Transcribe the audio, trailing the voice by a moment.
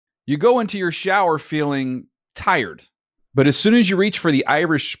You go into your shower feeling tired, but as soon as you reach for the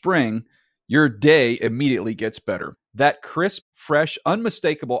Irish Spring, your day immediately gets better. That crisp, fresh,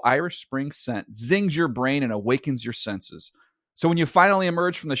 unmistakable Irish Spring scent zings your brain and awakens your senses. So when you finally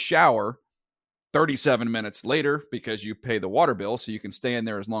emerge from the shower 37 minutes later, because you pay the water bill so you can stay in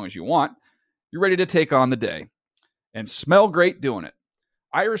there as long as you want, you're ready to take on the day and smell great doing it.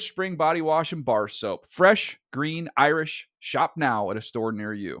 Irish Spring Body Wash and Bar Soap. Fresh, green, Irish. Shop now at a store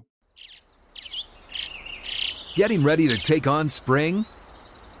near you. Getting ready to take on spring?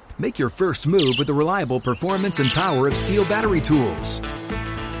 Make your first move with the reliable performance and power of Steel battery tools.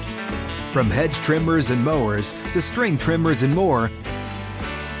 From hedge trimmers and mowers to string trimmers and more,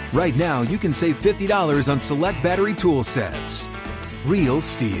 right now you can save $50 on select battery tool sets. Real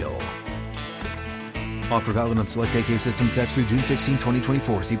Steel. Offer valid on select AK system sets through June 16,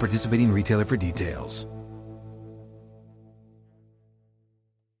 2024. See participating retailer for details.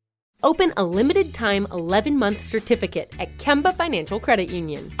 Open a limited-time 11-month certificate at Kemba Financial Credit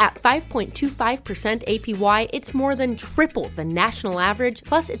Union. At 5.25% APY, it's more than triple the national average,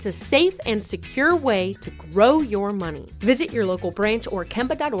 plus it's a safe and secure way to grow your money. Visit your local branch or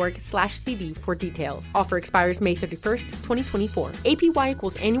kemba.org/cd for details. Offer expires May 31st, 2024. APY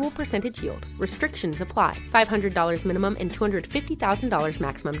equals annual percentage yield. Restrictions apply. $500 minimum and $250,000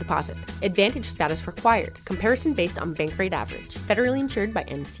 maximum deposit. Advantage status required. Comparison based on bank rate average. Federally insured by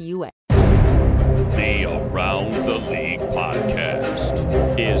NCUA. The Around the League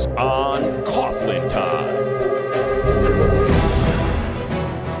podcast is on Coughlin time.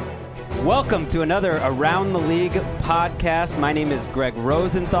 Welcome to another Around the League podcast. My name is Greg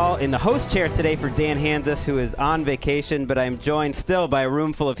Rosenthal, in the host chair today for Dan Hanzus, who is on vacation, but I am joined still by a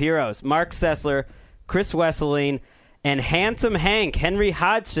room full of heroes. Mark Sessler, Chris Wesseling, and Handsome Hank, Henry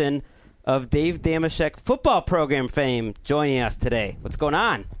Hodgson of Dave Dameshek football program fame, joining us today. What's going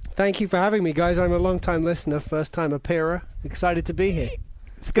on? Thank you for having me, guys. I'm a long-time listener, first-time appearer. Excited to be here.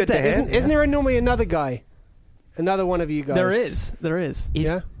 It's good to have. Isn't there normally another guy? Another one of you guys? There is. He's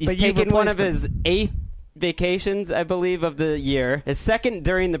taken one of his 8th vacations, I believe, of the year. His second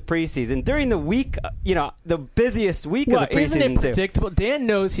during the preseason. During the week, the busiest week of the preseason, isn't it predictable? Dan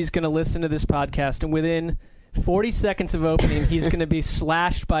knows he's going to listen to this podcast, and within 40 seconds of opening, he's going to be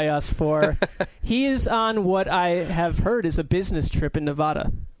slashed by us for... He is on what I have heard is a business trip in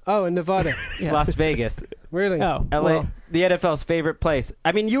Nevada. Oh, in Nevada. Yeah. Las Vegas. Really? Oh, LA, the NFL's favorite place.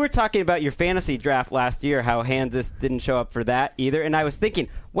 I mean, you were talking about your fantasy draft last year, how Hanzus didn't show up for that either. And I was thinking,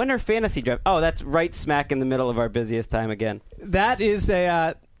 when are fantasy draft? Oh, that's right smack in the middle of our busiest time again. That is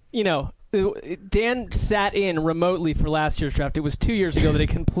Dan sat in remotely for last year's draft. It was 2 years ago that he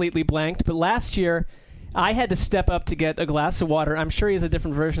completely blanked. But last year, I had to step up to get a glass of water. I'm sure he has a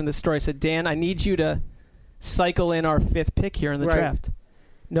different version of this story. I said, Dan, I need you to cycle in our 5th pick here in the draft.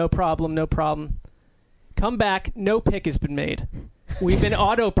 No problem. Come back. No pick has been made. We've been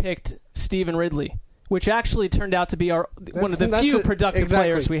auto-picked Stephen Ridley, which actually turned out to be one of the few productive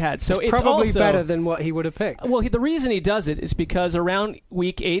players we had. So it's probably also better than what he would have picked. Well, the reason he does it is because around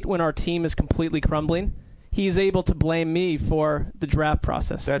week 8, when our team is completely crumbling, he's able to blame me for the draft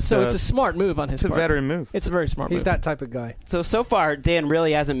process. It's a smart move on his part. It's a veteran move. It's a very smart move. He's that type of guy. So far, Dan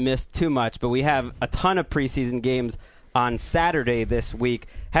really hasn't missed too much, but we have a ton of preseason games on Saturday this week.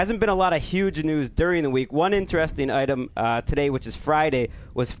 Hasn't been a lot of huge news during the week. One interesting item today, which is Friday,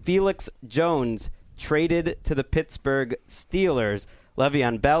 was Felix Jones traded to the Pittsburgh Steelers.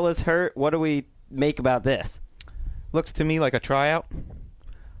 Le'Veon Bell is hurt. What do we make about this? Looks to me like a tryout.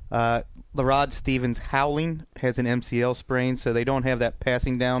 LaRod Stevens-Howling has an MCL sprain, so they don't have that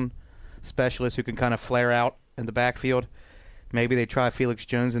passing down specialist who can kind of flare out in the backfield. Maybe they try Felix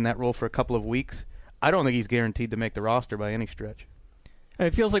Jones in that role for a couple of weeks. I don't think he's guaranteed to make the roster by any stretch.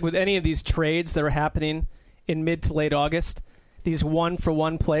 It feels like with any of these trades that are happening in mid to late August, these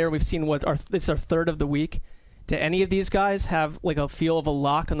one-for-one player, we've seen it's our third of the week. Do any of these guys have like a feel of a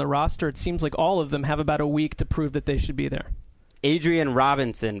lock on the roster? It seems like all of them have about a week to prove that they should be there. Adrian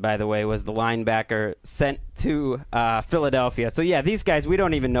Robinson, by the way, was the linebacker sent to Philadelphia. So, yeah, these guys, we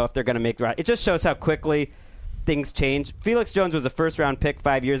don't even know if they're going to make the roster. It just shows how quickly things change. Felix Jones was a first-round pick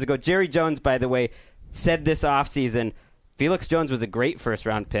 5 years ago. Jerry Jones, by the way, said this offseason, Felix Jones was a great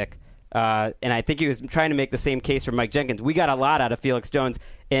first-round pick. And I think he was trying to make the same case for Mike Jenkins. We got a lot out of Felix Jones,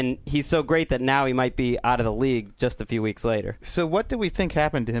 and he's so great that now he might be out of the league just a few weeks later. So what do we think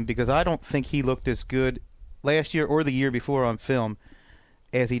happened to him? Because I don't think he looked as good last year or the year before on film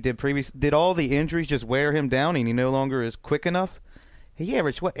as he did previously. Did all the injuries just wear him down and he no longer is quick enough? he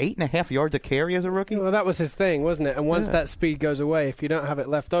averaged, 8.5 yards a carry as a rookie? Well, that was his thing, wasn't it? And once that speed goes away, if you don't have it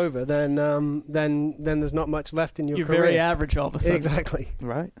left over, then there's not much left in your You're career. very average all of a sudden. Exactly.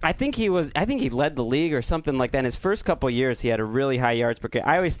 Right. I think he led the league or something like that. In his first couple of years, he had a really high yards per carry.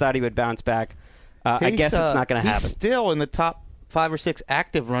 I always thought he would bounce back. I guess it's not going to happen. He's still in the top 5 or 6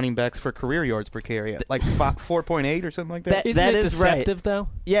 active running backs for career yards per carry, like 4.8 or something like that. Isn't it is deceptive, right. though?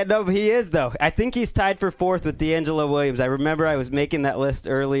 Yeah, no, but he is, though. I think he's tied for 4th with D'Angelo Williams. I remember I was making that list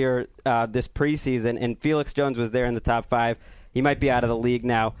earlier this preseason, and Felix Jones was there in the top 5. He might be out of the league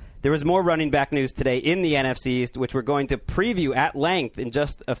now. There was more running back news today in the NFC East, which we're going to preview at length in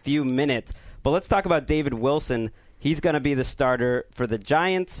just a few minutes. But let's talk about David Wilson. He's going to be the starter for the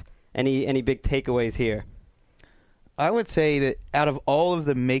Giants. Any big takeaways here? I would say that out of all of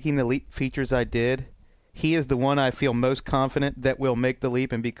the making the leap features I did, he is the one I feel most confident that will make the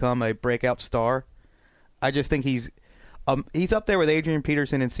leap and become a breakout star. I just think he's up there with Adrian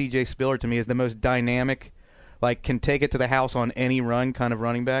Peterson and C.J. Spiller to me as the most dynamic, like can take it to the house on any run kind of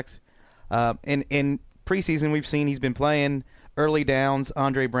running backs. In preseason, we've seen he's been playing early downs.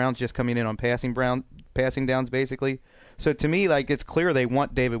 Andre Brown's just coming in on passing downs basically. So to me, like it's clear they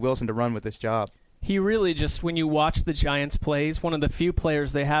want David Wilson to run with this job. He really just, when you watch the Giants play, he's one of the few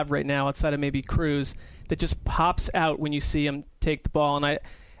players they have right now outside of maybe Cruz that just pops out when you see him take the ball. And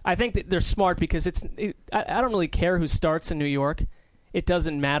I think that they're smart because I don't really care who starts in New York. It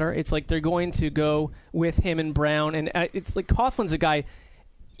doesn't matter. It's like they're going to go with him and Brown. And it's like Coughlin's a guy,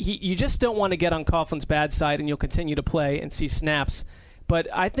 you just don't want to get on Coughlin's bad side and you'll continue to play and see snaps. But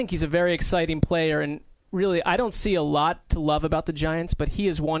I think he's a very exciting player, and really, I don't see a lot to love about the Giants, but he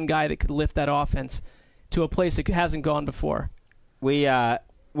is one guy that could lift that offense to a place it hasn't gone before. When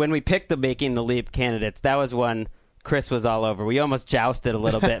we picked the Making the Leap candidates, that was one Chris was all over. We almost jousted a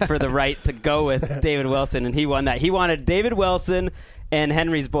little bit for the right to go with David Wilson, and he won that. He wanted David Wilson and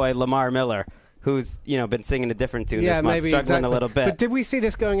Henry's boy, Lamar Miller, who's been singing a different tune this month, struggling a little bit. But did we see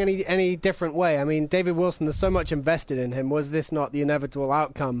this going any different way? I mean, David Wilson, there's so much invested in him. Was this not the inevitable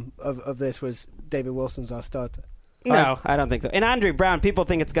outcome of this? Was David Wilson's our starter? No, I don't think so. And Andre Brown, people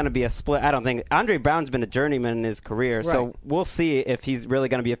think it's going to be a split. I don't think. Andre Brown's been a journeyman in his career, so we'll see if he's really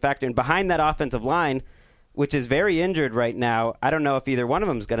going to be a factor. And behind that offensive line, which is very injured right now, I don't know if either one of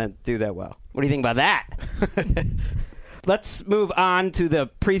them is going to do that well. What do you think about that? Let's move on to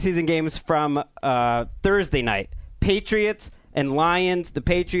the preseason games from Thursday night. Patriots and Lions. The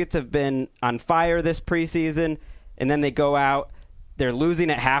Patriots have been on fire this preseason, and then they go out. They're losing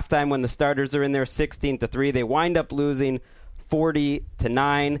at halftime when the starters are in there 16-3. They wind up losing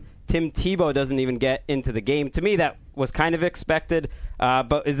 40-9. Tim Tebow doesn't even get into the game. To me, that was kind of expected.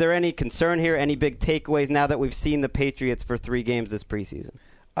 But is there any concern here, any big takeaways now that we've seen the Patriots for 3 games this preseason?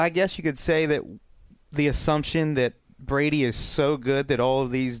 I guess you could say that the assumption that Brady is so good that all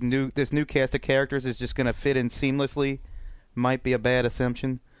of this new cast of characters is just going to fit in seamlessly might be a bad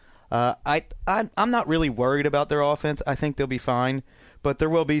assumption. I'm not really worried about their offense. I think they'll be fine, but there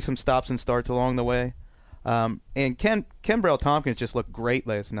will be some stops and starts along the way. And Kenbrell Tompkins just looked great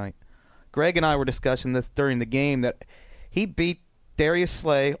last night. Greg and I were discussing this during the game that he beat Darius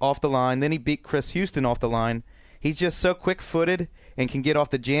Slay off the line, then he beat Chris Houston off the line. He's just so quick-footed and can get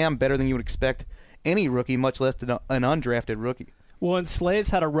off the jam better than you would expect any rookie, much less than an undrafted rookie. Well, and Slay's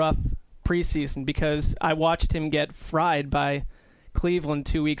had a rough preseason because I watched him get fried by Cleveland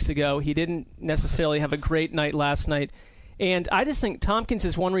 2 weeks ago. He didn't necessarily have a great night last night. And I just think Tompkins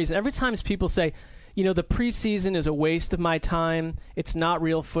is one reason. Every time people say, the preseason is a waste of my time, it's not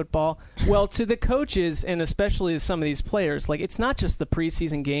real football. Well, to the coaches and especially some of these players, like it's not just the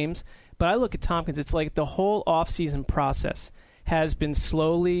preseason games, but I look at Tompkins, it's like the whole offseason process has been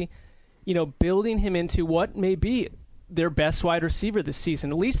slowly building him into what may be their best wide receiver this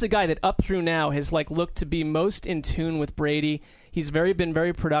season. At least the guy that up through now has looked to be most in tune with Brady. He's been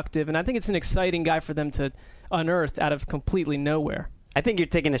very productive, and I think it's an exciting guy for them to unearth out of completely nowhere. I think you're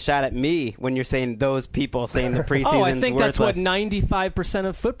taking a shot at me when you're saying those people saying the preseason's Oh, I think worthless. that's what 95%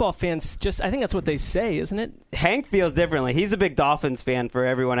 of football fans I think that's what they say, isn't it? Hank feels differently. He's a big Dolphins fan for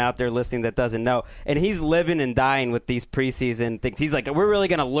everyone out there listening that doesn't know. And he's living and dying with these preseason things. He's like, we're really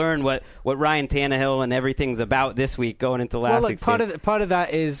going to learn what Ryan Tannehill and everything's about this week going into last week's game. Part of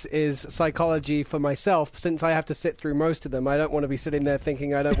that is psychology for myself. Since I have to sit through most of them, I don't want to be sitting there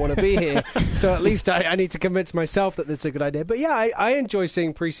thinking I don't want to be here. So at least I need to convince myself that that's a good idea. But yeah, I enjoy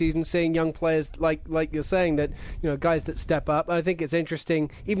seeing preseason, seeing young players like you're saying that guys that step up. I think it's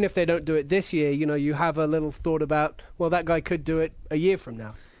interesting, even if they don't do it this year. You have a little thought about, well, that guy could do it a year from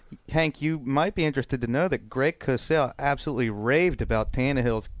now. Hank, you might be interested to know that Greg Cosell absolutely raved about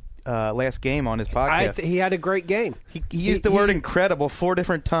Tannehill's last game on his podcast. He had a great game. He used the word incredible 4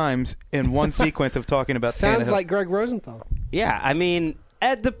 different times in one sequence of talking about Sounds Tannehill. like Greg Rosenthal. Yeah, I mean,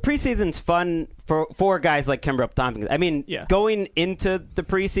 the preseason's fun for guys like Kemba Tompkins. I mean, going into the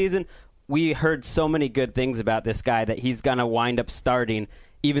preseason, we heard so many good things about this guy that he's going to wind up starting,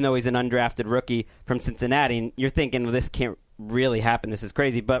 even though he's an undrafted rookie from Cincinnati. And you're thinking, well, this can't really happen. This is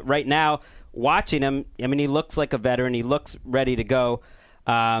crazy. But right now, watching him, I mean, he looks like a veteran. He looks ready to go.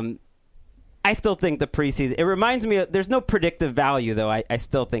 I still think the preseason, it reminds me of, there's no predictive value, though, I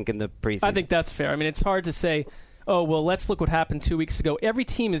still think, in the preseason. I think that's fair. I mean, it's hard to say, oh, well, let's look what happened 2 weeks ago. Every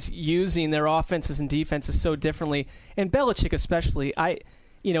team is using their offenses and defenses so differently, and Belichick especially.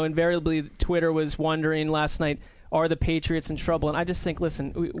 Invariably, Twitter was wondering last night, are the Patriots in trouble? And I just think,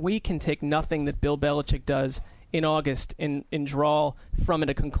 listen, we can take nothing that Bill Belichick does in August and draw from it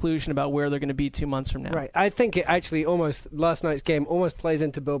a conclusion about where they're going to be 2 months from now. Right. I think it actually last night's game almost plays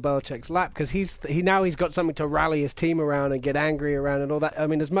into Bill Belichick's lap because he's got something to rally his team around and get angry around and all that. I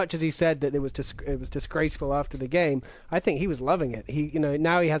mean, as much as he said that it was disgraceful after the game, I think he was loving it.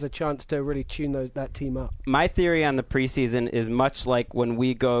 Now he has a chance to really tune that team up. My theory on the preseason is much like when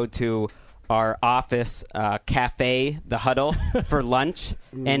we go to our office cafe, the Huddle, for lunch,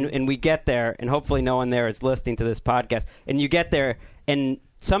 and we get there, and hopefully no one there is listening to this podcast, and you get there, and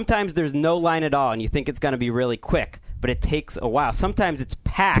sometimes there's no line at all, and you think it's going to be really quick, but it takes a while. Sometimes it's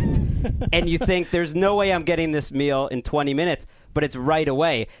packed, and you think there's no way I'm getting this meal in 20 minutes, but it's right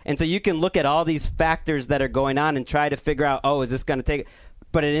away. And so you can look at all these factors that are going on and try to figure out, is this going to take...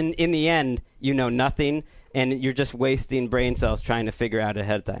 But in the end, you know nothing, and you're just wasting brain cells trying to figure out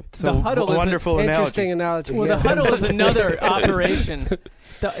ahead of time. So the Huddle is wonderful interesting analogy. Well, the Huddle is another operation.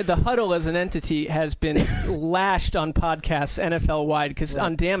 The Huddle as an entity has been lashed on podcasts NFL-wide because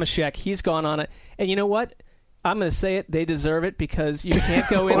on Damashek, he's gone on it. And you know what? I'm going to say it. They deserve it because you can't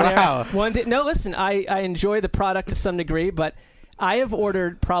go in there one day. No, listen, I enjoy the product to some degree, but I have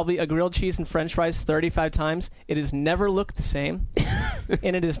ordered probably a grilled cheese and french fries 35 times. It has never looked the same,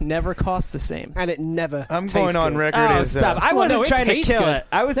 and it has never cost the same. And it never I'm tastes going on good. record as... Stop. I wasn't trying to kill good. it.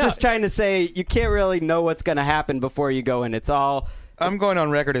 I was just trying to say you can't really know what's going to happen before you go in. It's all... I'm going on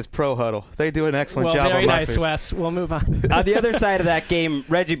record as pro Huddle. They do an excellent job. Very on my nice, feed. Wes. We'll move on. On the other side of that game,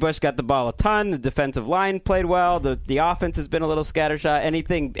 Reggie Bush got the ball a ton. The defensive line played well. The offense has been a little scattershot. Any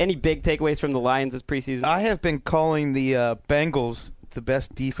big takeaways from the Lions this preseason? I have been calling the Bengals the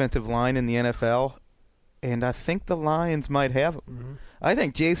best defensive line in the NFL, and I think the Lions might have them. Mm-hmm. I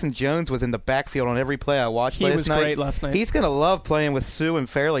think Jason Jones was in the backfield on every play I watched last night. He was great last night. He's going to love playing with Sue and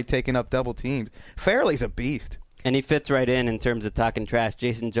Fairley taking up double teams. Fairley's a beast. And he fits right in terms of talking trash.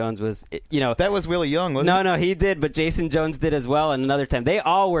 Jason Jones was, That was Willie Young, wasn't it? No, he did, but Jason Jones did as well. And another time, they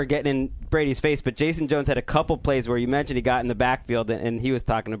all were getting in Brady's face, but Jason Jones had a couple plays where you mentioned he got in the backfield, and he was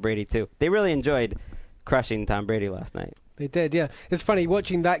talking to Brady too. They really enjoyed crushing Tom Brady last night. They did, yeah. It's funny,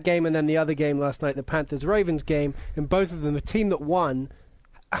 watching that game and then the other game last night, the Panthers-Ravens game, and both of them, the team that won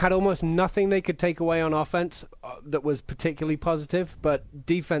had almost nothing they could take away on offense that was particularly positive, but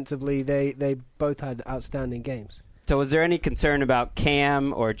defensively they both had outstanding games. So was there any concern about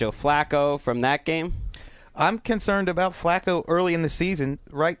Cam or Joe Flacco from that game? I'm concerned about Flacco early in the season.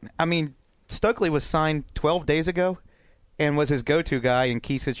 Right? I mean, Stokely was signed 12 days ago and was his go-to guy in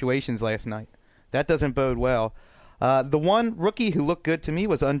key situations last night. That doesn't bode well. The one rookie who looked good to me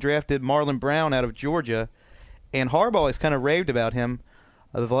was undrafted Marlon Brown out of Georgia, and Harbaugh has kind of raved about him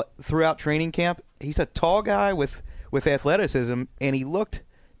throughout training camp. He's a tall guy with athleticism, and he looked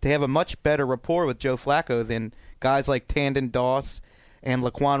to have a much better rapport with Joe Flacco than guys like Tandon Doss and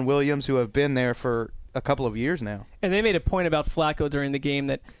Laquan Williams, who have been there for a couple of years now. And they made a point about Flacco during the game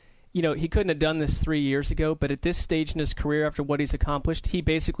that, he couldn't have done this 3 years ago, but at this stage in his career, after what he's accomplished, he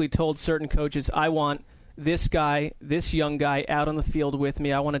basically told certain coaches, I want this guy, this young guy, out on the field with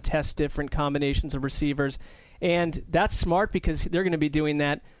me. I want to test different combinations of receivers. And that's smart because they're going to be doing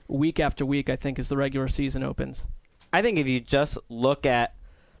that week after week, I think, as the regular season opens. I think if you just look at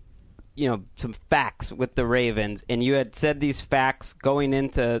some facts with the Ravens, and you had said these facts going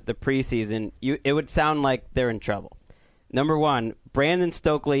into the preseason, it would sound like they're in trouble. Number one, Brandon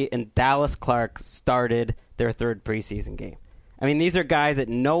Stokely and Dallas Clark started their third preseason game. I mean, these are guys that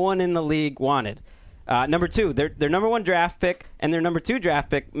no one in the league wanted. Number two, their number one draft pick and their number two draft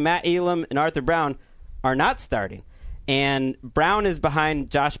pick, Matt Elam and Arthur Brown, are not starting. And Brown is behind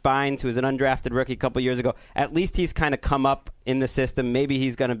Josh Bynes, who was an undrafted rookie a couple years ago. At least he's kind of come up in the system. Maybe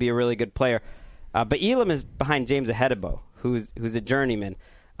he's going to be a really good player. But Elam is behind James Ahedebo, who's a journeyman.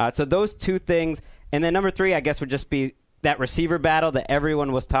 So those two things. And then number three, I guess, would just be that receiver battle that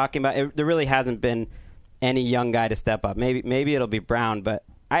everyone was talking about. There really hasn't been any young guy to step up. Maybe it'll be Brown, but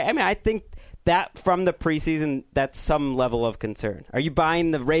I think that from the preseason, that's some level of concern. Are you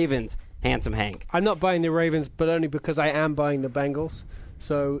buying the Ravens, Handsome Hank? I'm not buying the Ravens, but only because I am buying the Bengals.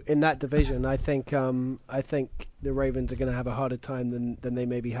 So in that division, I think the Ravens are going to have a harder time than they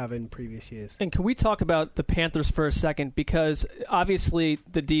maybe have in previous years. And can we talk about the Panthers for a second? Because obviously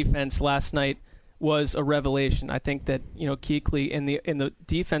the defense last night was a revelation. I think that Kuechly in the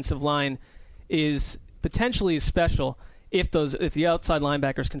defensive line is potentially special if the outside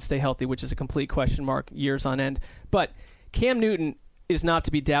linebackers can stay healthy, which is a complete question mark years on end. But Cam Newton is not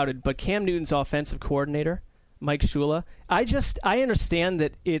to be doubted. But Cam Newton's offensive coordinator, Mike Shula, I understand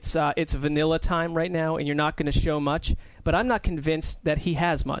that it's vanilla time right now, and you're not going to show much. But I'm not convinced that he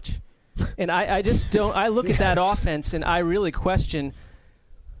has much. And I just don't. I look at that offense, and I really question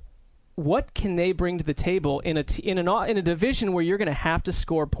what can they bring to the table in a division where you're going to have to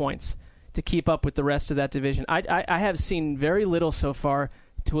score points to keep up with the rest of that division. I have seen very little so far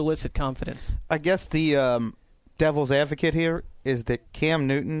to elicit confidence. I guess the devil's advocate here is that Cam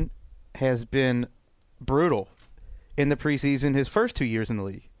Newton has been brutal in the preseason his first 2 years in the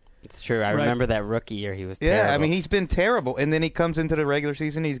league. It's true. I remember that rookie year. He was terrible. Yeah, I mean, he's been terrible. And then he comes into the regular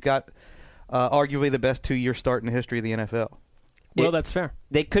season. He's got arguably the best 2-year start in the history of the NFL. Well, that's fair.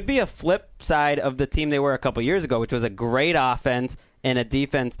 They could be a flip side of the team they were a couple years ago, which was a great offense and a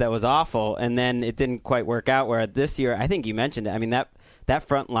defense that was awful, and then it didn't quite work out. Where this year, I think you mentioned it. I mean, that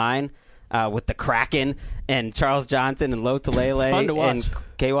front line with the Kraken and Charles Johnson and Lotulelei and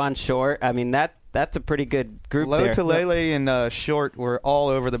K'Wan Short. I mean, that's a pretty good group there. Lotulelei and Short were all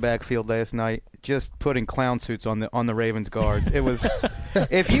over the backfield last night, just putting clown suits on the Ravens guards. It was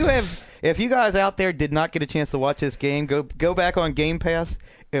if you guys out there did not get a chance to watch this game, go back on Game Pass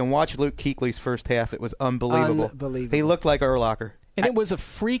and watch Luke Kuechly's first half. It was unbelievable. He looked like Urlacher. And it was a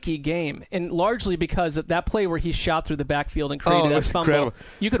freaky game, and largely because of that play where he shot through the backfield and created that fumble. Incredible.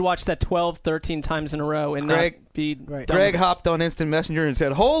 You could watch that 12, 13 times in a row and not be done. Greg hopped on Instant Messenger and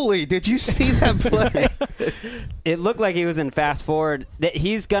said, "Holy, did you see that play?" It looked like he was in fast forward. That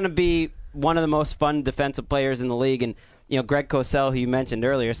he's going to be one of the most fun defensive players in the league. And Greg Cosell, who you mentioned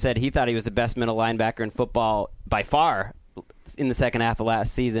earlier, said he thought he was the best middle linebacker in football by far in the second half of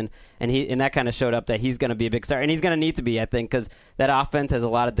last season, and that kind of showed up that he's going to be a big star, and he's going to need to be, I think, because that offense has a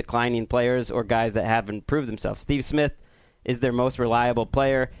lot of declining players or guys that haven't proved themselves. Steve Smith is their most reliable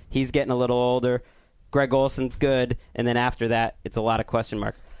player. He's getting a little older. Greg Olson's good, and then after that, it's a lot of question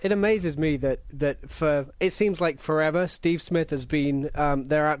marks. It amazes me that for it seems like forever, Steve Smith has been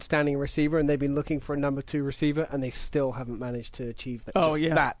their outstanding receiver, and they've been looking for a number 2 receiver, and they still haven't managed to achieve that.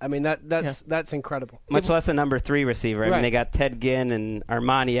 That. I mean, that's incredible. Much less a number 3 receiver. I mean, they got Ted Ginn and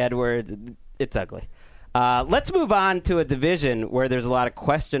Armani Edwards. It's ugly. Let's move on to a division where there's a lot of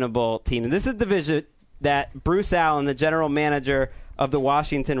questionable teams. This is a division that Bruce Allen, the general manager of the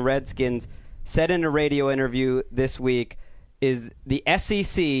Washington Redskins, said in a radio interview this week is the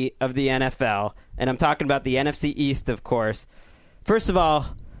SEC of the NFL, and I'm talking about the NFC East, of course. First of all,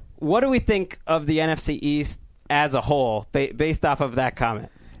 what do we think of the NFC East as a whole, based off of that comment?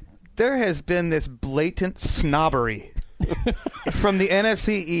 There has been this blatant snobbery from the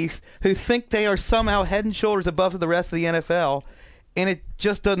NFC East who think they are somehow head and shoulders above the rest of the NFL, and it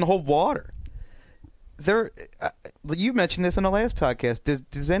just doesn't hold water. You mentioned this in the last podcast.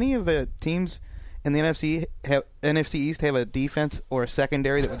 Does any of the teams in the NFC East have a defense or a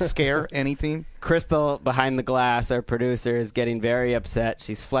secondary that would scare any team? Crystal behind the glass, our producer, is getting very upset.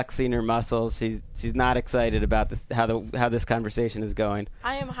 She's flexing her muscles. She's not excited about this how this conversation is going.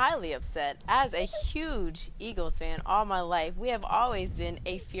 I am highly upset. As a huge Eagles fan all my life, we have always been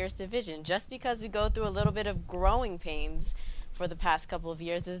a fierce division. Just because we go through a little bit of growing pains for the past couple of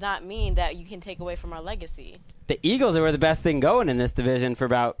years does not mean that you can take away from our legacy. The Eagles were the best thing going in this division for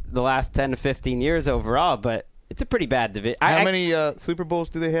about the last 10 to 15 years overall, but it's a pretty bad division. How many Super Bowls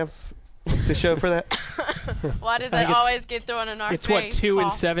do they have to show for that? Why does that always get thrown in our face? It's 2 in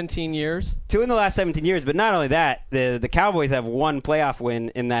 17 years? 2 in the last 17 years, but not only that, the Cowboys have 1 playoff win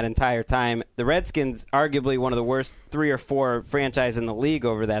in that entire time. The Redskins, arguably one of the worst 3 or 4 franchises in the league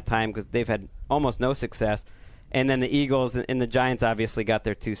over that time because they've had almost no success. And then the Eagles and the Giants obviously got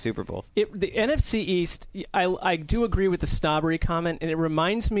their 2 Super Bowls. The NFC East, I do agree with the snobbery comment, and it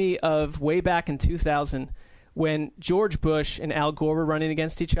reminds me of way back in 2000 when George Bush and Al Gore were running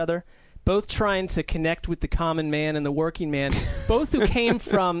against each other, both trying to connect with the common man and the working man, both who came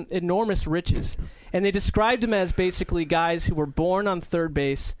from enormous riches. And they described them as basically guys who were born on third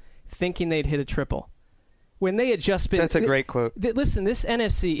base thinking they'd hit a triple. when they had just been... That's a great quote. Listen, this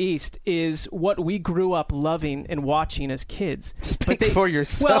NFC East is what we grew up loving and watching as kids. Speak for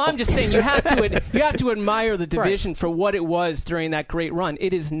yourself. Well, I'm just saying you have to admire the division for what it was during that great run.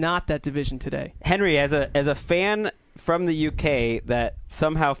 It is not that division today. Henry, as a fan from the UK that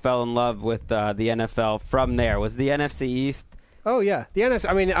somehow fell in love with the NFL from there, was the NFC East... Oh, yeah. The NFC,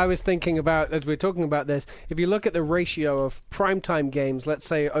 I mean, I was thinking about, as we're talking about this, if you look at the ratio of primetime games, let's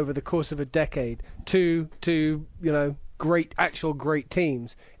say over the course of a decade, to great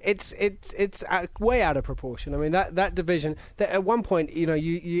teams, it's way out of proportion. I mean, that division, at one point,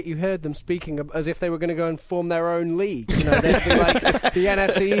 you heard them speaking as if they were going to go and form their own league. They'd be like, the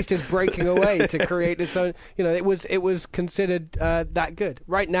NFC East is breaking away to create its own. It was considered that good.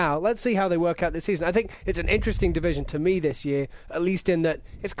 Right now, let's see how they work out this season. I think it's an interesting division to me this year, at least in that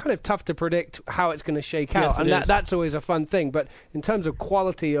it's kind of tough to predict how it's going to shake out, and that's always a fun thing. But in terms of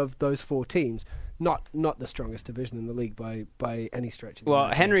quality of those four teams, not the strongest division in the league by any stretch. Well,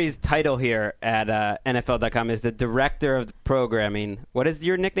 Henry's title here at NFL.com is the Director of Programming. What is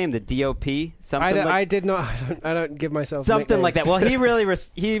your nickname? The DOP? I don't give myself something nicknames. like that. Well, he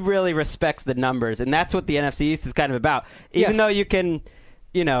really respects the numbers, and that's what the NFC East is kind of about. Even though you can,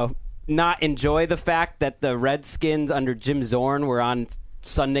 not enjoy the fact that the Redskins under Jim Zorn were on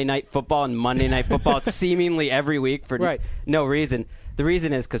Sunday Night Football and Monday Night Football seemingly every week for no reason. The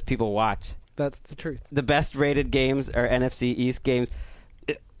reason is because people watch. That's the truth. The best rated games are NFC East games.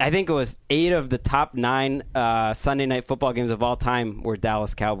 I think it was 8 of the top 9 Sunday Night Football games of all time were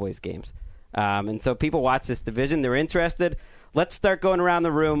Dallas Cowboys games. And so people watch this division. They're interested. Let's start going around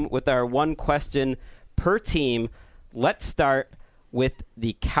the room with our one question per team. Let's start with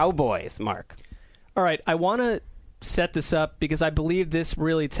the Cowboys, Mark. All right. I want to set this up because I believe this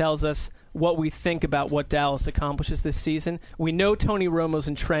really tells us what we think about what Dallas accomplishes this season. We know Tony Romo's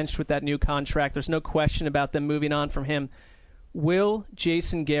entrenched with that new contract. There's no question about them moving on from him. Will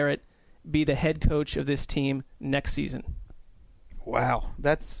Jason Garrett be the head coach of this team next season? Wow.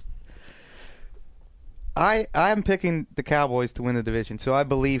 I'm picking the Cowboys to win the division, so I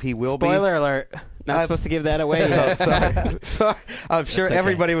believe he will be. Spoiler alert. Not supposed to give that away. Sorry. I'm sure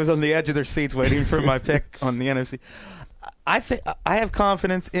everybody was on the edge of their seats waiting for my pick on the NFC. I think I have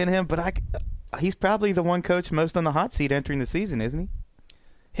confidence in him, but he's probably the one coach most on the hot seat entering the season, isn't he?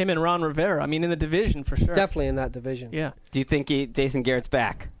 Him and Ron Rivera. I mean, in the division for sure. Definitely in that division. Yeah. Do you think Jason Garrett's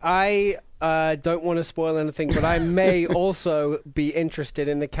back? I don't want to spoil anything, but I may also be interested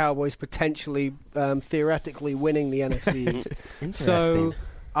in the Cowboys potentially, theoretically, winning the NFC East. Interesting. So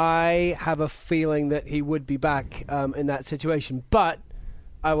I have a feeling that he would be back in that situation, but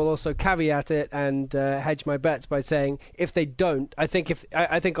I will also caveat it and hedge my bets by saying if they don't, I think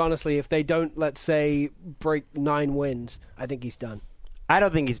honestly, if they don't, let's say, break 9 wins, I think he's done. I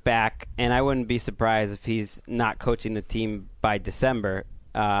don't think he's back, and I wouldn't be surprised if he's not coaching the team by December,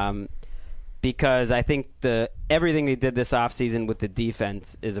 because I think everything they did this offseason with the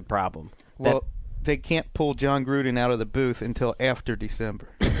defense is a problem. Well, they can't pull John Gruden out of the booth until after December.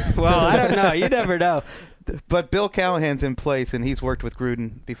 Well, I don't know. You never know. But Bill Callahan's in place, and he's worked with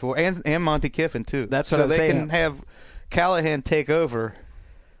Gruden before, and Monty Kiffin, too. That's what I'm saying. So they can have Callahan take over.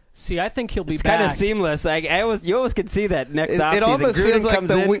 See, I think he'll be it's back. It's kind of seamless. You always could see that next offseason. It almost Gruden feels like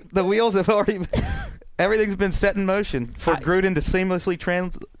comes in. the wheels have already everything's been set in motion for Gruden to seamlessly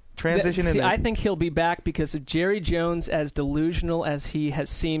transition in there. I think he'll be back because of Jerry Jones, as delusional as he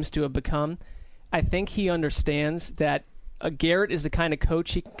seems to have become. I think he understands that Garrett is the kind of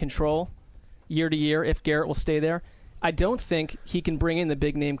coach he can control year to year if Garrett will stay there. I don't think he can bring in the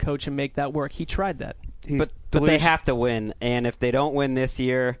big-name coach and make that work. He tried that. But they have to win, and if they don't win this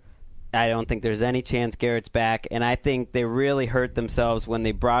year, I don't think there's any chance Garrett's back, and I think they really hurt themselves when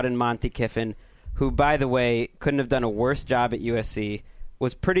they brought in Monty Kiffin, who, by the way, couldn't have done a worse job at USC,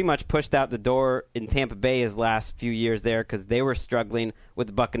 was pretty much pushed out the door in Tampa Bay his last few years there because they were struggling with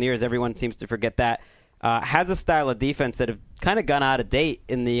the Buccaneers. Everyone seems to forget that. Has a style of defense that have kind of gone out of date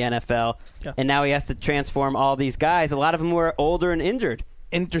in the NFL, and now he has to transform all these guys. A lot of them were older and injured.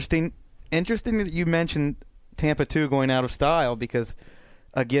 Interesting that you mentioned Tampa 2 going out of style because,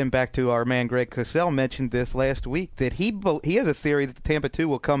 again, back to our man Greg Cosell mentioned this last week, that he has a theory that the Tampa 2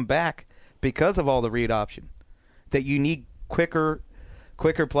 will come back because of all the read option, that you need quicker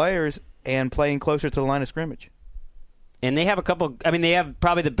players and playing closer to the line of scrimmage. And they have they have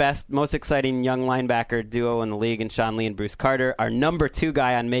probably the best, most exciting young linebacker duo in the league in Sean Lee and Bruce Carter, our number 2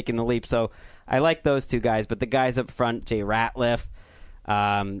 guy on Making the Leap. So I like those 2 guys, but the guys up front, Jay Ratliff,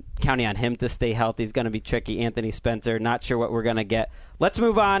 counting on him to stay healthy is going to be tricky. Anthony Spencer, not sure what we're going to get. Let's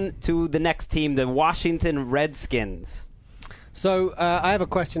move on to the next team, the Washington Redskins. So I have a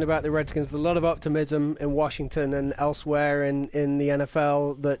question about the Redskins. There's a lot of optimism in Washington and elsewhere in the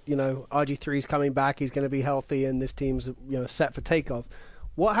NFL that, RG3 is coming back, he's going to be healthy, and this team's set for takeoff.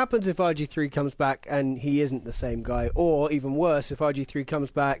 What happens if RG3 comes back and he isn't the same guy? Or even worse, if RG3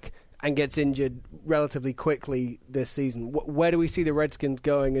 comes back and gets injured relatively quickly this season? Where do we see the Redskins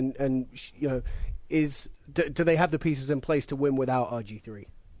going? And do they have the pieces in place to win without RG3?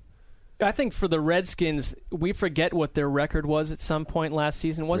 I think for the Redskins, we forget what their record was at some point last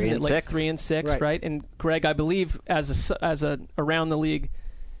season. Wasn't it like 3-6, right? And Greg, I believe as a around the league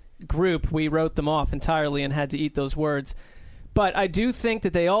group, we wrote them off entirely and had to eat those words. But I do think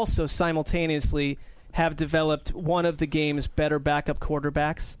that they also simultaneously have developed one of the game's better backup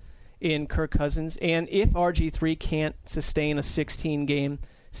quarterbacks in Kirk Cousins. And if RG3 can't sustain a 16-game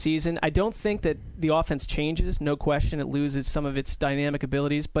season, I don't think that the offense changes. No question, it loses some of its dynamic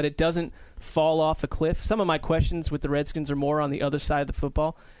abilities, but it doesn't fall off a cliff. Some of my questions with the Redskins are more on the other side of the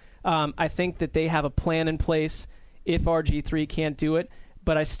football. I think that they have a plan in place if RG3 can't do it,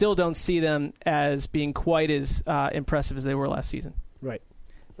 but I still don't see them as being quite as impressive as they were last season. Right.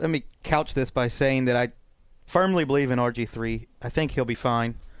 Let me couch this by saying that I firmly believe in RG3. I think he'll be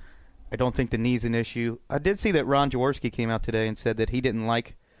fine. I don't think the knee's an issue. I did see that Ron Jaworski came out today and said that he didn't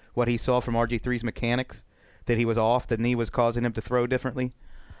like what he saw from RG3's mechanics, that he was off, the knee was causing him to throw differently.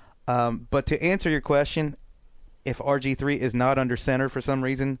 But to answer your question, if RG3 is not under center for some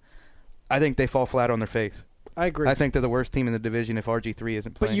reason, I think they fall flat on their face. I agree. I think they're the worst team in the division if RG3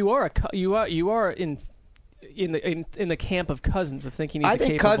 isn't playing. But you are in the camp of Cousins of thinking he's I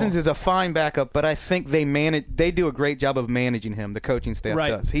think capable. Cousins is a fine backup, but I think they do a great job of managing him. The coaching staff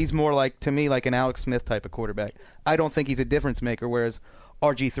does. He's more to me like an Alex Smith type of quarterback. I don't think he's a difference maker, whereas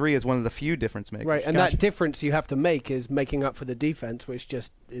RG3 is one of the few difference makers. Right, and that difference you have to make is making up for the defense, which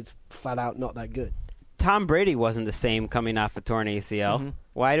just is flat out not that good. Tom Brady wasn't the same coming off a torn ACL. Mm-hmm.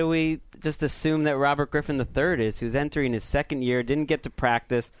 Why do we just assume that Robert Griffin III is, who's entering his second year, didn't get to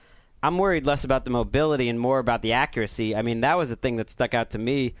practice? I'm worried less about the mobility and more about the accuracy. I mean, that was the thing that stuck out to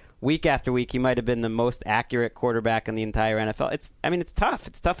me. Week after week, he might have been the most accurate quarterback in the entire NFL. It's tough.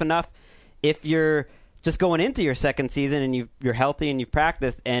 It's tough enough if you're just going into your second season and you're healthy and you've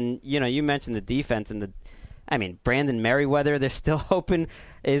practiced. And, you mentioned the defense and Brandon Merriweather, they're still hoping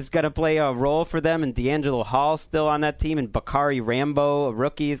is going to play a role for them. And D'Angelo Hall's still on that team. And Bakari Rambo, a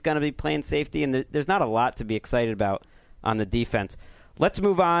rookie, is going to be playing safety. And there's not a lot to be excited about on the defense. Let's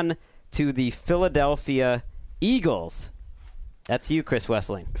move on to the Philadelphia Eagles. That's you, Chris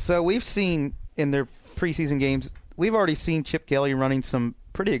Wessling. So we've seen in their preseason games, we've already seen Chip Kelly running some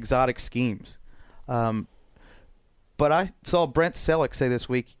pretty exotic schemes. But I saw Brent Selleck say this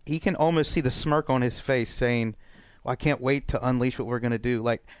week, he can almost see the smirk on his face saying, well, I can't wait to unleash what we're going to do.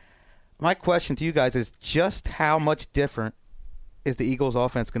 My question to you guys is just how much different is the Eagles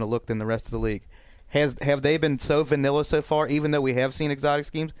offense going to look than the rest of the league? Have they been so vanilla so far, even though we have seen exotic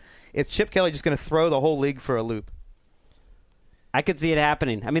schemes? Is Chip Kelly just going to throw the whole league for a loop? I could see it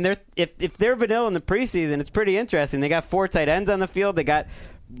happening. I mean, if they're vanilla in the preseason, it's pretty interesting. They got 4 tight ends on the field. They got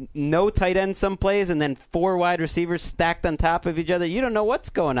no tight ends some plays, and then 4 wide receivers stacked on top of each other. You don't know what's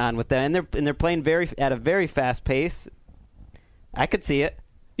going on with them, and they're playing at a very fast pace. I could see it.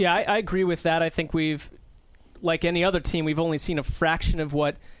 Yeah, I agree with that. I think like any other team, we've only seen a fraction of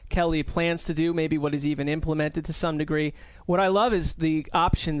what Kelly plans to do, maybe what is even implemented to some degree. What I love is the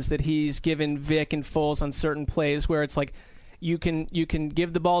options that he's given Vic and Foles on certain plays where it's like you can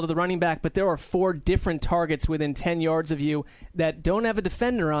give the ball to the running back, but there are 4 different targets within 10 yards of you that don't have a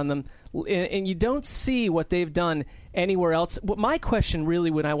defender on them, and you don't see what they've done anywhere else. What my question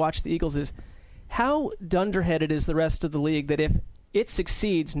really when I watch the Eagles is how dunderheaded is the rest of the league that if it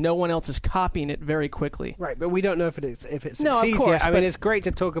succeeds, no one else is copying it very quickly. Right, but we don't know if it succeeds no, of course, yet. I mean, it's great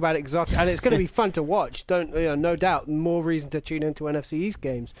to talk about exotic, and it's going to be fun to watch. No doubt, more reason to tune into NFC East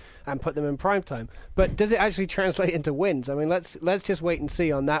games and put them in prime time. But does it actually translate into wins? I mean, let's just wait and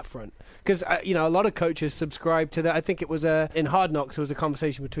see on that front. Because a lot of coaches subscribe to that. I think it was in Hard Knocks. There was a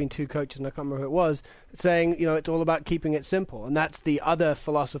conversation between 2 coaches, and I can't remember who it was, saying it's all about keeping it simple, and that's the other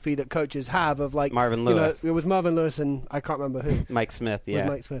philosophy that coaches have of Marvin Lewis. It was Marvin Lewis, and I can't remember who. Mike Smith. Yeah, it was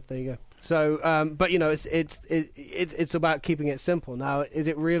Mike Smith. There you go. So, but it's about keeping it simple. Now, is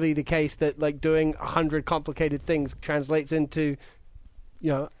it really the case that doing 100 complicated things translates into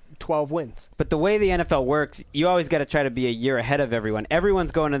 12 wins? But the way the NFL works, you always got to try to be a year ahead of everyone.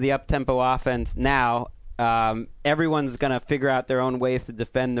 Everyone's going to the up-tempo offense now. Everyone's going to figure out their own ways to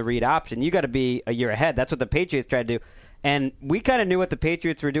defend the read option. You got to be a year ahead. That's what the Patriots tried to do. And we kind of knew what the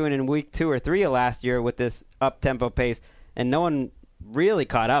Patriots were doing in week 2 or 3 of last year with this up-tempo pace, and no one really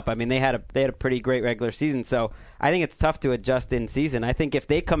caught up. I mean, they had a pretty great regular season, so I think it's tough to adjust in season. I think if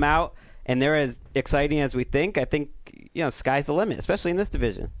they come out and they're as exciting as we think, I think sky's the limit, especially in this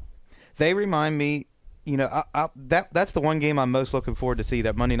division. They remind me, that's the one game I'm most looking forward to see,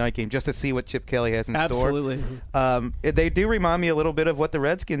 that Monday night game, just to see what Chip Kelly has in store. Absolutely. They do remind me a little bit of what the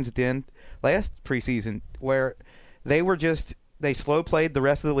Redskins did last preseason, where they slow played the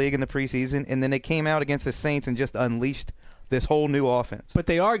rest of the league in the preseason, and then they came out against the Saints and just unleashed this whole new offense. But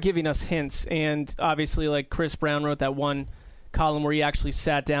they are giving us hints, and obviously, like Chris Brown wrote that one column where he actually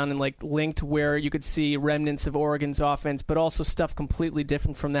sat down and linked where you could see remnants of Oregon's offense, but also stuff completely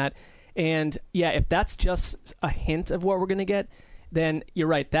different from that. And yeah, if that's just a hint of what we're going to get, then you're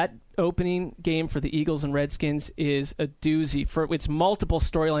right. That opening game for the Eagles and Redskins is a doozy. It's multiple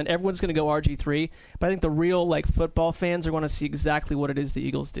storyline. Everyone's going to go RG3, but I think the real football fans are going to see exactly what it is the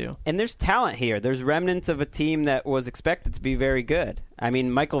Eagles do. And there's talent here. There's remnants of a team that was expected to be very good. I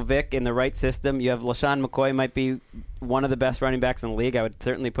mean, Michael Vick in the right system. You have LaShawn McCoy, might be one of the best running backs in the league. I would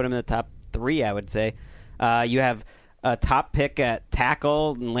certainly put him in the top 3, I would say. You have a top pick at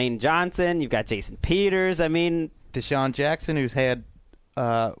tackle, Lane Johnson. You've got Jason Peters. I mean, Deshaun Jackson, who's had,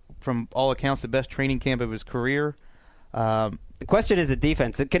 from all accounts, the best training camp of his career. The question is the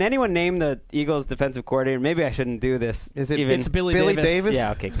defense. Can anyone name the Eagles' defensive coordinator? Maybe I shouldn't do this. It's Billy Davis?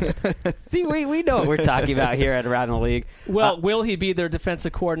 Yeah, okay, good. See, we know what we're talking about here at Around the League. Well, will he be their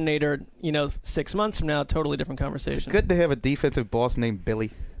defensive coordinator, 6 months from now? Totally different conversation. It's good to have a defensive boss named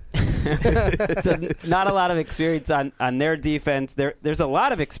Billy. So not a lot of experience on their defense. There's a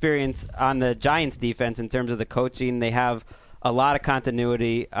lot of experience on the Giants' defense in terms of the coaching. They have a lot of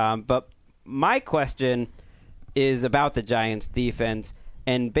continuity. But my question is about the Giants' defense.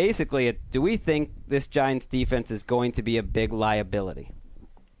 And basically, do we think this Giants' defense is going to be a big liability?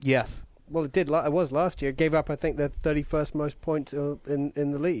 Yes. Well, it did. It was last year. It gave up, I think, the 31st most points in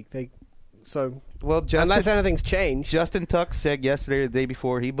the league. Unless anything's changed. Justin Tuck said yesterday or the day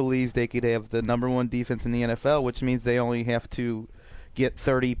before he believes they could have the number 1 defense in the NFL, which means they only have to get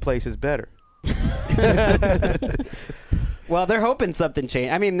 30 places better. Well, they're hoping something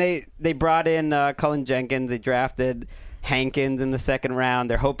changed. I mean, they brought in Cullen Jenkins. They drafted Hankins in the 2nd round.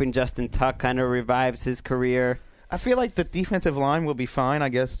 They're hoping Justin Tuck kind of revives his career. I feel like the defensive line will be fine. I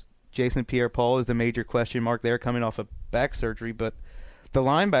guess Jason Pierre-Paul is the major question mark there, coming off of back surgery, but the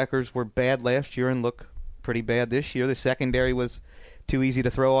linebackers were bad last year and look pretty bad this year. The secondary was too easy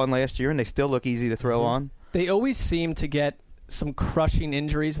to throw on last year, and they still look easy to throw on. They always seem to get some crushing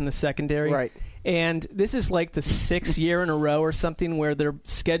injuries in the secondary. Right. And this is like the 6th year in a row or something where their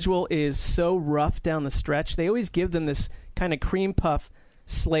schedule is so rough down the stretch. They always give them this kind of cream puff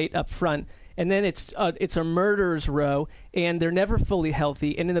slate up front. And then it's a murderer's row, and they're never fully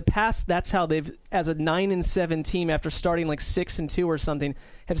healthy. And in the past, that's how they've, as a 9-7 team, after starting 6-2 or something,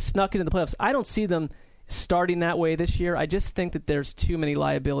 have snuck into the playoffs. I don't see them starting that way this year. I just think that there's too many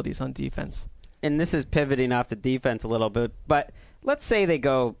liabilities on defense. And this is pivoting off the defense a little bit, but let's say they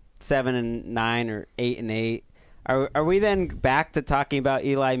go 7-9 or 8-8. Are we then back to talking about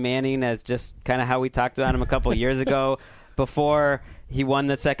Eli Manning as just kind of how we talked about him a couple years ago, before he won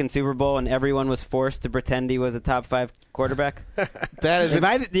the 2nd Super Bowl and everyone was forced to pretend he was a top 5 quarterback? Am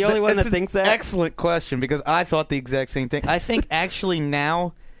I the only one that thinks that? Excellent question, because I thought the exact same thing. I think actually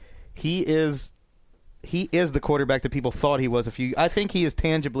now he is the quarterback that people thought he was I think he is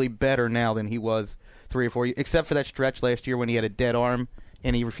tangibly better now than he was 3 or 4 years, except for that stretch last year when he had a dead arm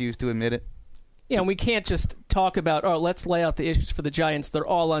and he refused to admit it. Yeah, and we can't just talk about, let's lay out the issues for the Giants. They're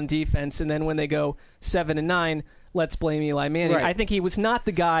all on defense, and then when they go 7-9, let's blame Eli Manning. Right. I think he was not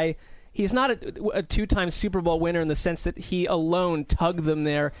the guy. He's not a 2-time Super Bowl winner in the sense that he alone tugged them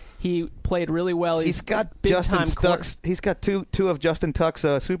there. He played really well. He's got He's got two of Justin Tuck's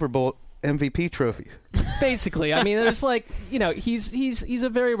Super Bowl MVP trophies. Basically, I mean, there's he's a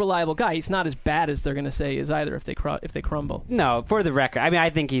very reliable guy. He's not as bad as they're going to say is either if they crumble. No, for the record, I mean,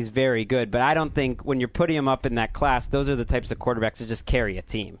 I think he's very good, but I don't think when you're putting him up in that class, those are the types of quarterbacks that just carry a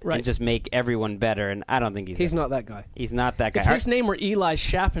team and just make everyone better. And I don't think he's not that guy. He's not that guy. If his name were Eli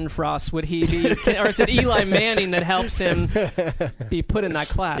Schaffenfrost, would he be, or is it Eli Manning that helps him be put in that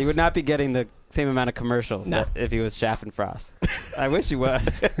class? He would not be getting the same amount of commercials if he was Schaffenfrost. I wish he was.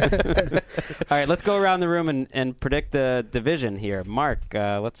 All right, let's go around the room and predict the division here. Mark,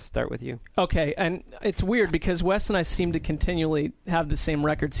 let's start with you. Okay, and it's weird because Wes and I seem to continually have the same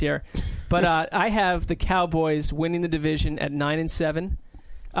records here. But I have the Cowboys winning the division at 9-7.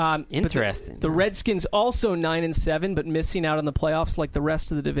 Interesting. The Redskins also 9-7, but missing out on the playoffs like the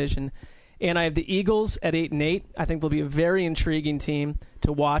rest of the division. And I have the Eagles at 8-8. I think they'll be a very intriguing team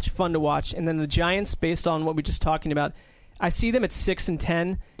to watch, fun to watch. And then the Giants, based on what we were just talking about, I see them at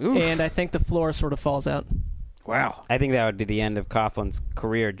 6-10, Oof. and I think the floor sort of falls out. Wow. I think that would be the end of Coughlin's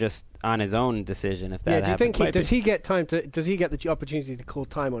career just on his own decision if that Yeah, do you happened. think does he get the opportunity to call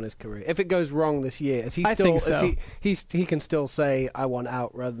time on his career? If it goes wrong this year, is he I still think so. he can still say I want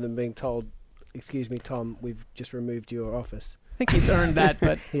out rather than being told, "Excuse me, Tom, we've just removed your office." I think he's earned that,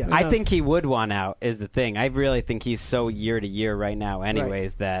 but Yeah. who I knows? think he would want out is the thing. I really think he's so year to year right now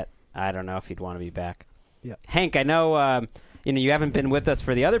anyways that I don't know if he'd want to be back. Yeah. Hank, I know you haven't been with us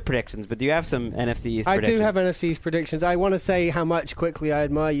for the other predictions, but do you have some NFC East I predictions? do have NFC East predictions. I want to say how much quickly I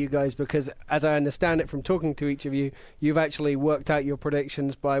admire you guys because, as I understand it from talking to each of you, you've actually worked out your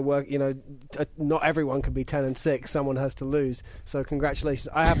predictions by work. Not everyone can be 10-6. Someone has to lose. So congratulations.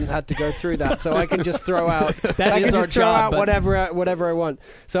 I haven't had to go through that, so I can just throw out. That I is can our just throw job, out but- whatever I want.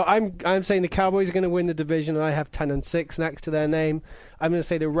 So I'm saying the Cowboys are going to win the division, and I have 10-6 next to their name. I'm going to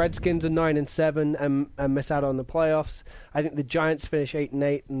say the Redskins are 9-7 and miss out on the playoffs. I think the Giants finish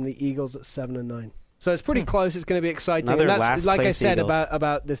 8-8 and the Eagles at 7-9. So it's pretty close. It's going to be exciting. Another And that's last like I place said Eagles.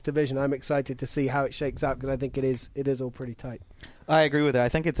 about this division. I'm excited to see how it shakes out because I think it is all pretty tight. I agree with that. I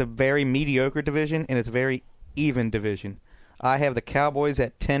think it's a very mediocre division, and it's a very even division. I have the Cowboys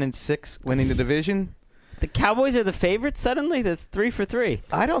at 10-6 winning the division. The Cowboys are the favorites suddenly? That's 3 for 3.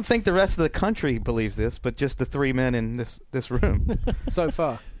 I don't think the rest of the country believes this, but just the three men in this room. So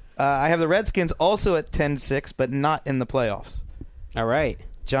far. I have the Redskins also at 10-6, but not in the playoffs. All right.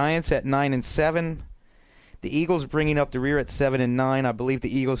 Giants at 9-7. The Eagles bringing up the rear at 7-9. I believe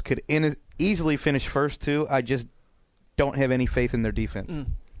the Eagles could easily finish first too. I just don't have any faith in their defense.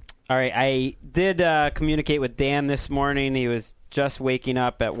 All right. I did communicate with Dan this morning. He was just waking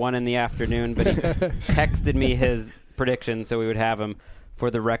up at 1 in the afternoon, but he texted me his prediction so we would have him for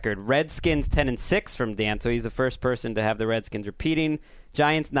the record. Redskins 10-6 from Dan, so he's the first person to have the Redskins repeating.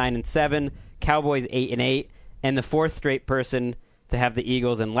 Giants 9-7, Cowboys 8-8, and the fourth straight person to have the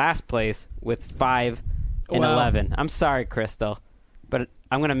Eagles in last place with 5-11. Wow. I'm sorry, Crystal, but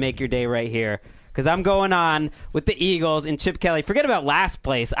I'm going to make your day right here because I'm going on with the Eagles and Chip Kelly. Forget about last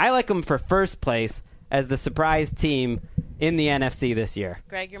place. I like them for first place as the surprise team in the NFC this year.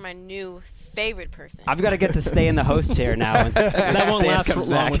 Greg, you're my new favorite person. I've got to get to stay in the host chair now. that won't Dan last comes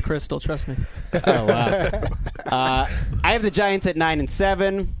long back. with Crystal, trust me. Oh, wow. I have the Giants at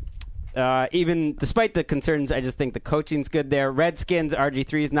 9-7. Even despite the concerns, I just think the coaching's good there. Redskins,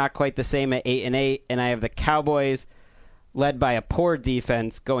 RG3 is not quite the same at 8-8, and I have the Cowboys led by a poor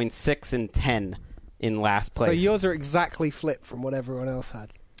defense going 6-10 in last place. So yours are exactly flipped from what everyone else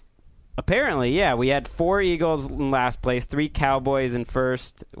had. Apparently, yeah. We had 4 Eagles in last place, 3 Cowboys in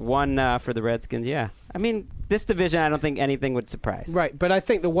first, 1 for the Redskins. Yeah. I mean, this division, I don't think anything would surprise. Right, but I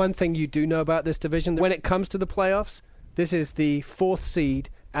think the one thing you do know about this division, when it comes to the playoffs, this is the 4th seed,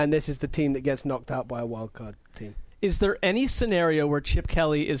 and this is the team that gets knocked out by a wild card team. Is there any scenario where Chip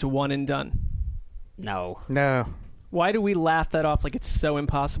Kelly is one and done? No. Why do we laugh that off like it's so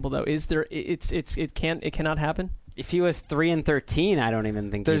impossible though? Is there it cannot happen? If he was 3-13, I don't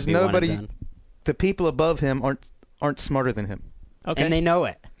even think There's he'd be one and nobody. done. The people above him aren't smarter than him. Okay. And they know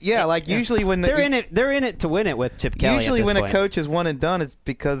it. Yeah, like usually when They're in it to win it with Chip Kelly. Usually at this when point. a coach is one and done, it's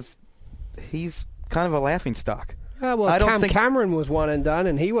because he's kind of a laughing stock. Well, I don't think Cameron was one and done,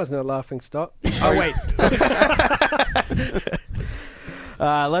 and he wasn't a laughing stock. Oh wait.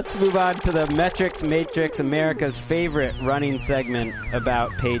 Let's move on to the Metrics Matrix, America's favorite running segment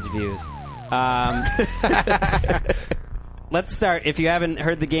about page views. Let's start. If you haven't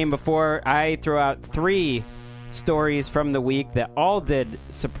heard the game before, I throw out 3 stories from the week that all did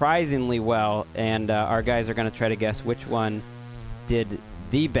surprisingly well, and our guys are going to try to guess which one did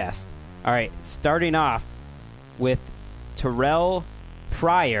the best. All right, starting off with Terrell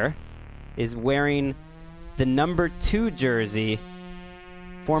Pryor is wearing the number 2 jersey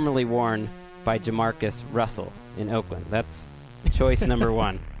formerly worn by Jamarcus Russell in Oakland. That's choice number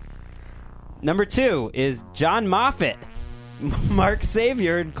 1. Number 2 is John Moffitt. Mark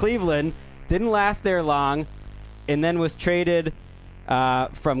Xavier in Cleveland didn't last there long and then was traded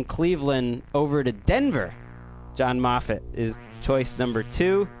from Cleveland over to Denver. John Moffitt is choice number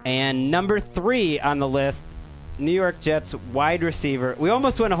 2. And number 3 on the list, New York Jets wide receiver. We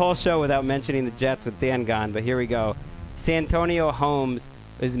almost went a whole show without mentioning the Jets with Dan gone, but here we go. Santonio Holmes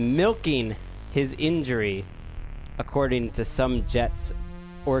is milking his injury, according to some Jets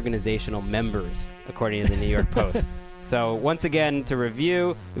organizational members, according to the New York Post. So once again, to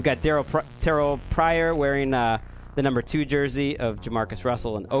review, we've got Terrell Pryor wearing the number 2 jersey of Jamarcus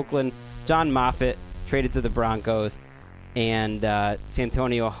Russell in Oakland, John Moffitt traded to the Broncos, and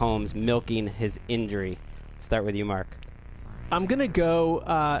Santonio Holmes milking his injury. Let's start with you, Mark. I'm going to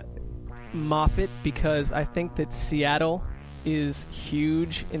go Moffitt because I think that Seattle is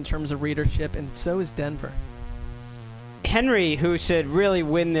huge in terms of readership, and so is Denver. Henry, who should really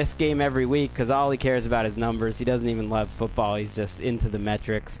win this game every week because all he cares about is numbers. He doesn't even love football. He's just into the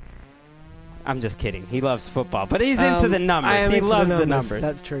metrics. I'm just kidding. He loves football, but he's into the numbers. He loves the numbers.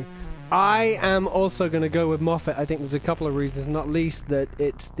 That's true. I am also going to go with Moffat. I think there's a couple of reasons, not least that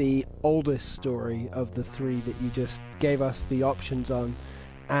it's the oldest story of the three that you just gave us the options on.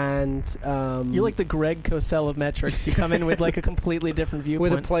 And you're like the Greg Cosell of metrics. You come in with like a completely different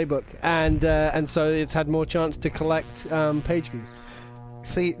viewpoint. With a playbook. And so it's had more chance to collect page views.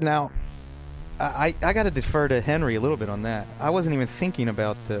 See, now, I got to defer to Henry a little bit on that. I wasn't even thinking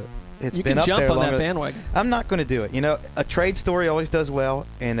about it's you been can up jump there on longer. that bandwagon. I'm not going to do it. You know, a trade story always does well,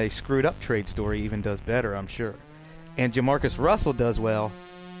 and a screwed up trade story even does better, I'm sure. And Jamarcus Russell does well.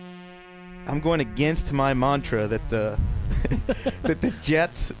 I'm going against my mantra that the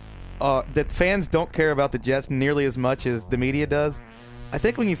Jets, that fans don't care about the Jets nearly as much as the media does. I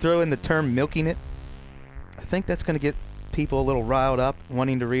think when you throw in the term milking it, I think that's going to get people a little riled up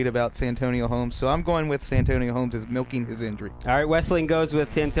wanting to read about Santonio Holmes. So I'm going with Santonio Holmes as milking his injury. All right, Wesleyan goes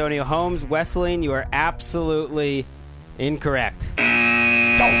with Santonio Holmes. Wesleyan, you are absolutely incorrect. But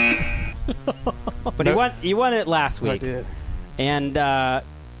you won it last week. I did. And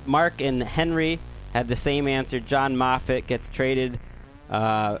Mark and Henry had the same answer. John Moffat gets traded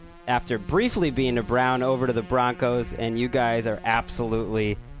after briefly being a Brown over to the Broncos, and you guys are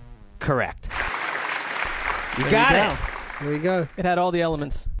absolutely correct. You got it. There you go. It had all the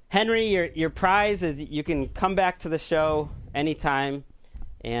elements. Henry, your prize is you can come back to the show anytime,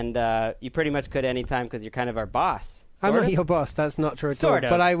 and you pretty much could anytime because you're kind of our boss. I'm not your boss. That's not true at all. Sort of.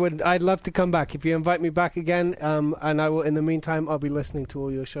 But I'd love to come back if you invite me back again. And I will. In the meantime, I'll be listening to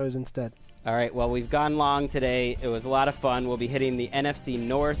all your shows instead. All right. Well, we've gone long today. It was a lot of fun. We'll be hitting the NFC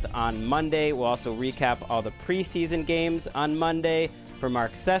North on Monday. We'll also recap all the preseason games on Monday. For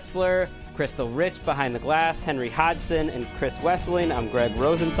Mark Sessler, Crystal Rich behind the glass, Henry Hodgson, and Chris Wesseling, I'm Greg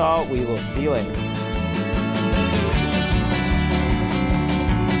Rosenthal. We will see you later.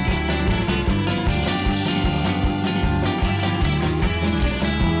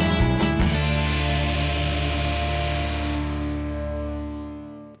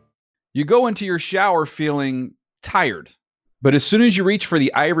 You go into your shower feeling tired, but as soon as you reach for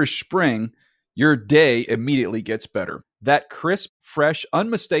the Irish Spring, your day immediately gets better. That crisp, fresh,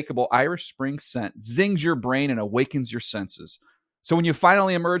 unmistakable Irish Spring scent zings your brain and awakens your senses. So when you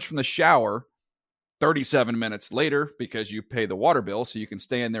finally emerge from the shower 37 minutes later, because you pay the water bill so you can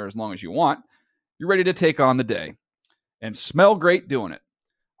stay in there as long as you want, you're ready to take on the day and smell great doing it.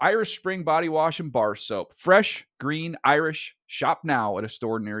 Irish Spring Body Wash and Bar Soap. Fresh, green, Irish. Shop now at a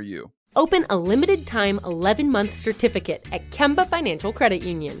store near you. Open a limited-time 11-month certificate at Kemba Financial Credit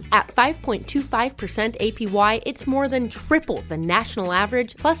Union. At 5.25% APY, it's more than triple the national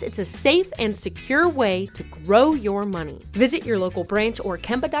average, plus it's a safe and secure way to grow your money. Visit your local branch or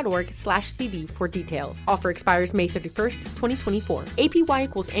kemba.org/CD for details. Offer expires May 31st, 2024. APY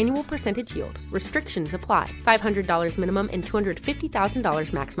equals annual percentage yield. Restrictions apply. $500 minimum and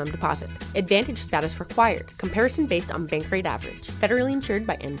 $250,000 maximum deposit. Advantage status required. Comparison based on bank rate average. Federally insured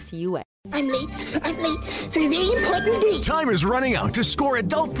by NCUA. I'm late for a very important date. Time is running out to score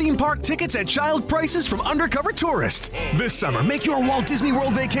adult theme park tickets at child prices from Undercover Tourist. This summer, make your Walt Disney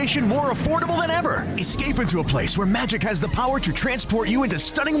World vacation more affordable than ever. Escape into a place where magic has the power to transport you into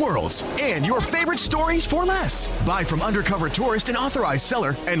stunning worlds and your favorite stories for less. Buy from Undercover Tourist, an authorized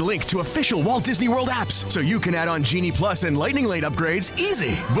seller, and link to official Walt Disney World apps so you can add on Genie Plus and Lightning Lane upgrades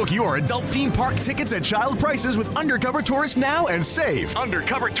easy. Book your adult theme park tickets at child prices with Undercover Tourist now and save.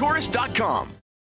 UndercoverTourist.com.